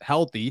he's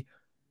healthy.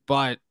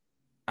 But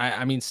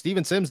I mean,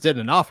 Steven Sims did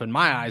enough in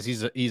my eyes.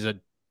 He's a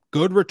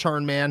good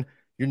return man.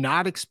 You're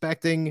not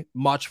expecting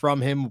much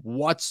from him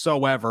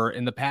whatsoever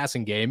in the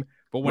passing game,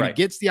 but when he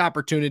gets the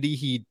opportunity,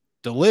 he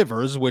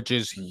delivers, which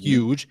is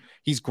huge.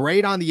 He's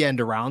great on the end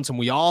arounds, and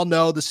we all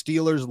know the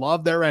Steelers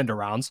love their end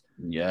arounds.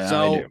 Yeah.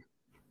 So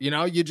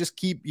you just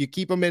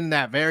keep them in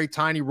that very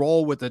tiny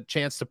role with a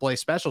chance to play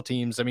special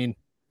teams. I mean,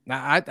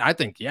 I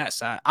think,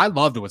 yes, I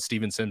loved what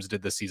Steven Sims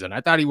did this season.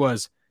 I thought he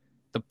was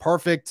the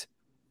perfect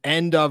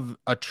end of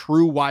a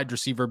true wide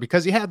receiver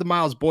because he had the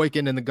Miles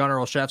Boykin and the Gunnar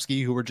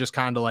Olszewski who were just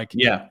kind of like,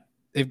 yeah,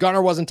 if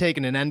Gunnar wasn't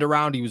taking an end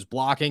around, he was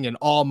blocking, and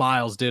all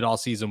Miles did all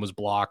season was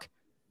block.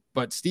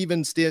 But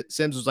Steven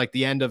Sims was like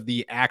the end of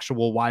the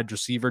actual wide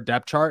receiver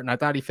depth chart, and I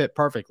thought he fit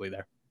perfectly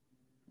there.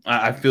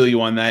 I feel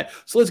you on that.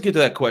 So let's get to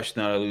that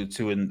question that I alluded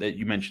to and that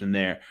you mentioned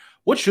there.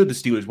 What should the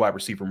Steelers wide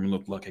receiver room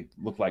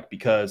look like?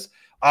 Because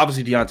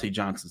obviously Diontae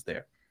Johnson's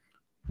there.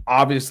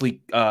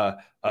 Obviously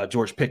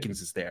George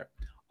Pickens is there.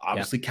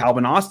 Obviously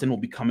Calvin Austin will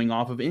be coming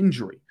off of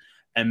injury.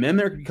 And then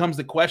there becomes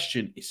the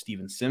question, is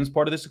Steven Sims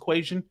part of this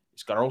equation?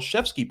 Is Gunnar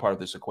Olszewski part of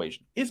this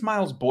equation? Is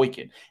Miles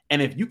Boykin?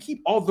 And if you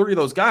keep all three of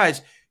those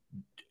guys,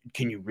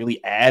 can you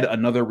really add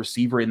another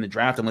receiver in the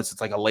draft unless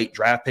it's like a late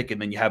draft pick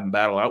and then you have them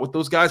battle out with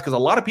those guys? Because a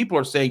lot of people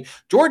are saying,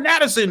 Jordan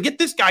Addison, get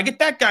this guy, get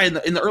that guy in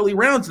the early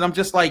rounds. And I'm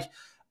just like,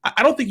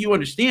 I don't think you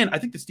understand. I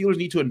think the Steelers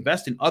need to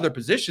invest in other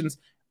positions,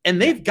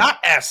 and they've got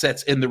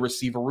assets in the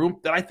receiver room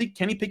that I think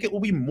Kenny Pickett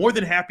will be more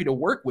than happy to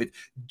work with.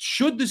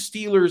 Should the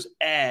Steelers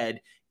add,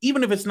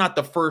 even if it's not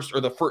the first or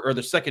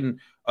the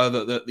second,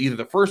 either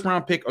the first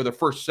round pick or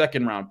the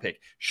second round pick,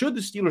 should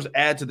the Steelers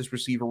add to this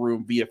receiver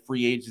room via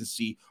free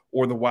agency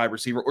or the wide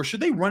receiver, or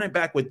should they run it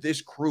back with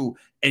this crew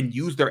and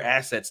use their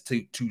assets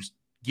to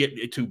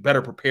get to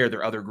better prepare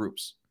their other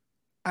groups?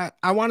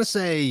 I want to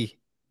say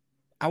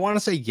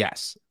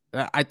yes.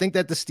 I think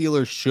that the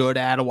Steelers should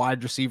add a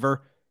wide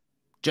receiver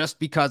just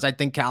because I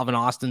think Calvin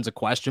Austin's a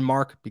question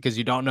mark because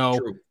you don't know.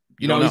 True.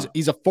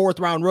 He's a 4th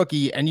round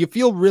rookie and you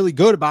feel really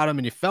good about him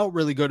and you felt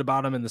really good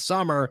about him in the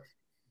summer.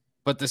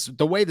 But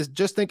the way the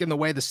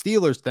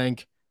Steelers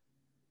think,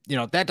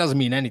 that doesn't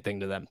mean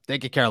anything to them. They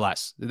could care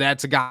less.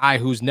 That's a guy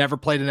who's never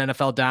played an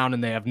NFL down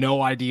and they have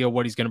no idea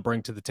what he's going to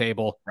bring to the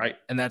table. Right.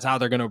 And that's how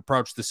they're going to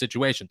approach the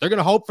situation. They're going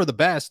to hope for the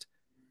best,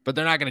 but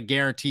they're not going to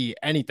guarantee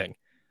anything.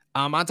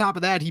 On top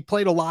of that, he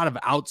played a lot of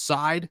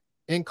outside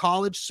in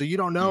college, so you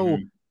don't know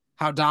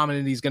how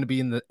dominant he's going to be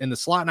in the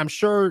slot, and I'm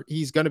sure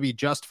he's going to be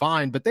just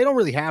fine, but they don't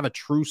really have a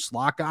true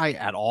slot guy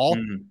at all.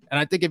 And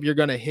I think if you're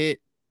going to hit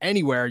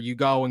anywhere, you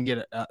go and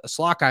get a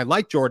slot guy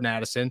like Jordan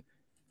Addison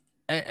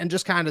and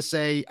just kind of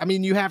say, I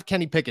mean, you have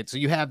Kenny Pickett, so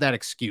you have that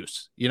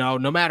excuse. No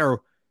matter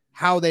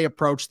how they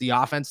approach the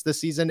offense this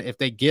season, if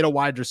they get a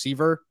wide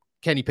receiver,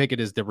 Kenny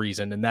Pickett is the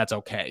reason, and that's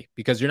okay,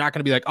 because you're not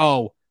going to be like,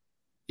 oh,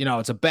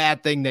 it's a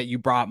bad thing that you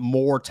brought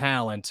more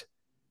talent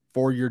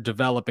for your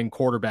developing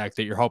quarterback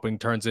that you're hoping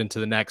turns into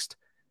the next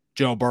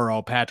Joe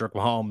Burrow, Patrick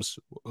Mahomes,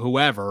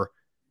 whoever,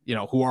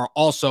 who are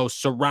also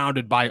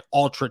surrounded by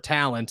ultra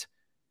talent,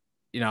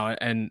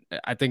 and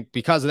I think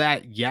because of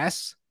that,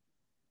 yes.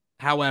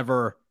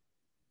 However,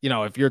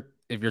 if your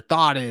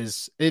thought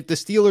is, if the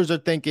Steelers are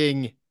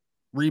thinking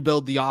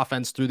rebuild the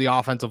offense through the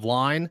offensive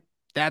line,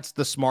 that's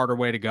the smarter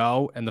way to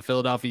go. And the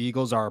Philadelphia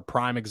Eagles are a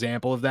prime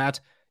example of that.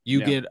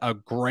 You get a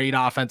great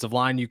offensive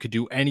line. You could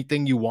do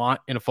anything you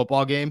want in a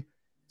football game.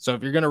 So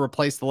if you're going to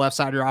replace the left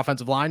side of your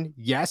offensive line,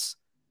 yes.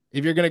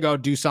 If you're going to go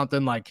do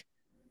something like,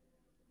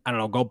 I don't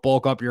know, go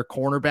bulk up your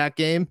cornerback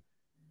game,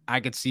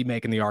 I could see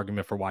making the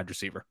argument for wide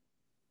receiver.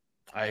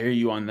 I hear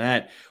you on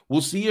that.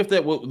 We'll see if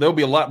there'll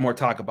be a lot more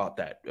talk about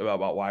that,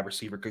 about wide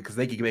receiver, because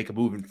they can make a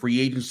move in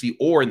free agency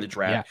or in the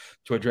draft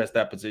to address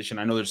that position.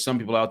 I know there's some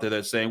people out there that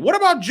are saying, what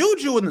about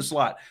Juju in the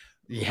slot?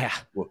 Yeah.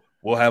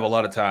 We'll have a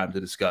lot of time to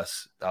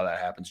discuss how that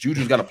happens.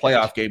 Juju's got a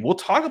playoff game. We'll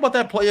talk about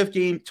that playoff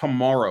game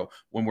tomorrow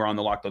when we're on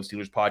the Locked On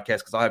Steelers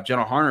podcast, because I'll have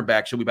Jenna Harner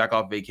back. She'll be back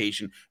off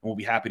vacation, and we'll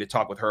be happy to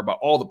talk with her about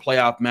all the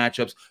playoff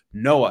matchups.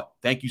 Noah,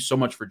 thank you so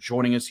much for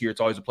joining us here.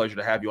 It's always a pleasure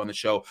to have you on the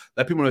show.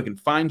 Let people know they can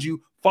find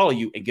you, follow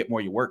you, and get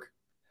more of your work.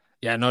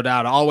 Yeah, no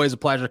doubt. Always a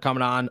pleasure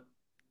coming on.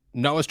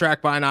 Noah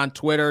Strackbine on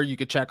Twitter. You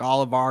can check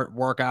all of our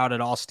work out at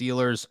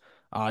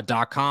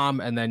allsteelers.com,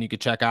 and then you can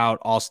check out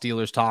All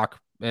Steelers Talk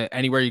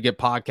anywhere you get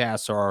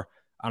podcasts or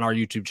on our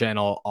YouTube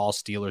channel, All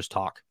Steelers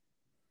Talk.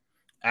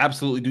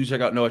 Absolutely do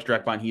check out Noah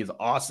Strackbine. He is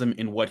awesome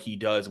in what he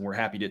does, and we're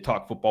happy to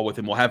talk football with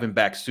him. We'll have him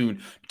back soon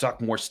to talk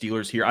more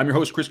Steelers here. I'm your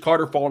host, Chris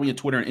Carter. Follow me on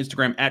Twitter and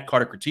Instagram at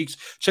Carter Critiques.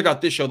 Check out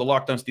this show, the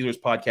Locked On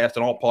Steelers podcast,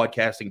 on all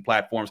podcasting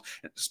platforms,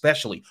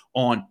 especially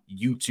on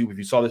YouTube. If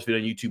you saw this video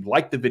on YouTube,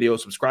 like the video,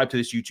 subscribe to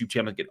this YouTube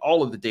channel to get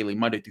all of the daily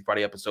Monday through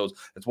Friday episodes,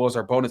 as well as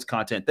our bonus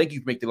content. Thank you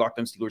for making the Locked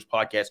On Steelers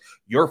podcast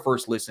your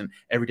first listen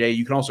every day.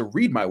 You can also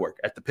read my work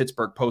at the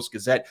Pittsburgh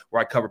Post-Gazette,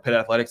 where I cover Pitt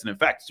athletics. And in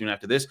fact, soon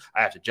after this,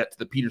 I have to jet to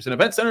the Peterson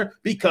Event Center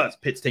because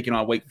Pitt's taking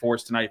on Wake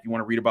Forest tonight. If you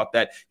want to read about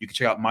that, you can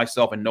check out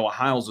myself and Noah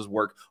Hiles'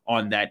 work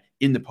on that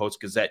in the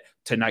Post-Gazette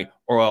tonight,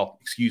 or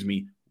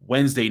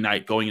Wednesday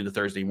night going into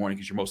Thursday morning,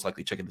 because you're most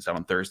likely checking this out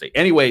on Thursday.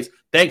 Anyways,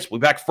 thanks. We'll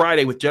be back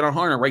Friday with Jenna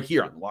Harner right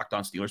here on the Locked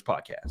On Steelers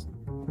podcast.